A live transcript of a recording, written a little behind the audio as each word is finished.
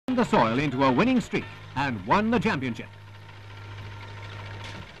the soil into a winning streak and won the championship.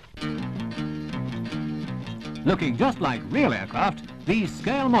 Looking just like real aircraft, these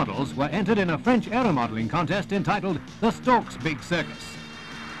scale models were entered in a French aeromodelling contest entitled the Stork's Big Circus.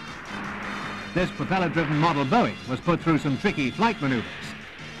 This propeller-driven model Boeing was put through some tricky flight manoeuvres.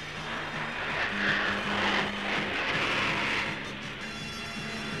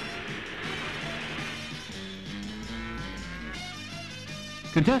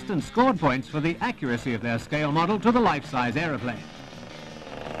 Contestants scored points for the accuracy of their scale model to the life-size aeroplane.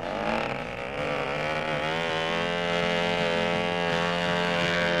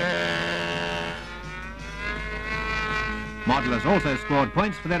 Modelers also scored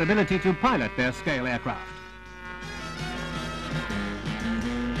points for their ability to pilot their scale aircraft.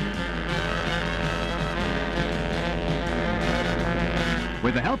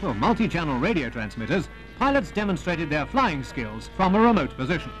 With the help of multi-channel radio transmitters, pilots demonstrated their flying skills from a remote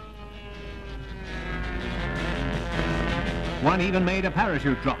position. One even made a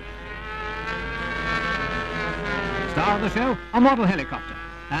parachute drop. Star of the show, a model helicopter,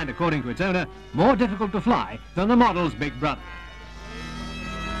 and according to its owner, more difficult to fly than the model's big brother.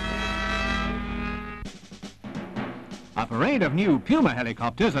 A parade of new Puma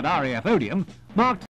helicopters at RAF Odium marked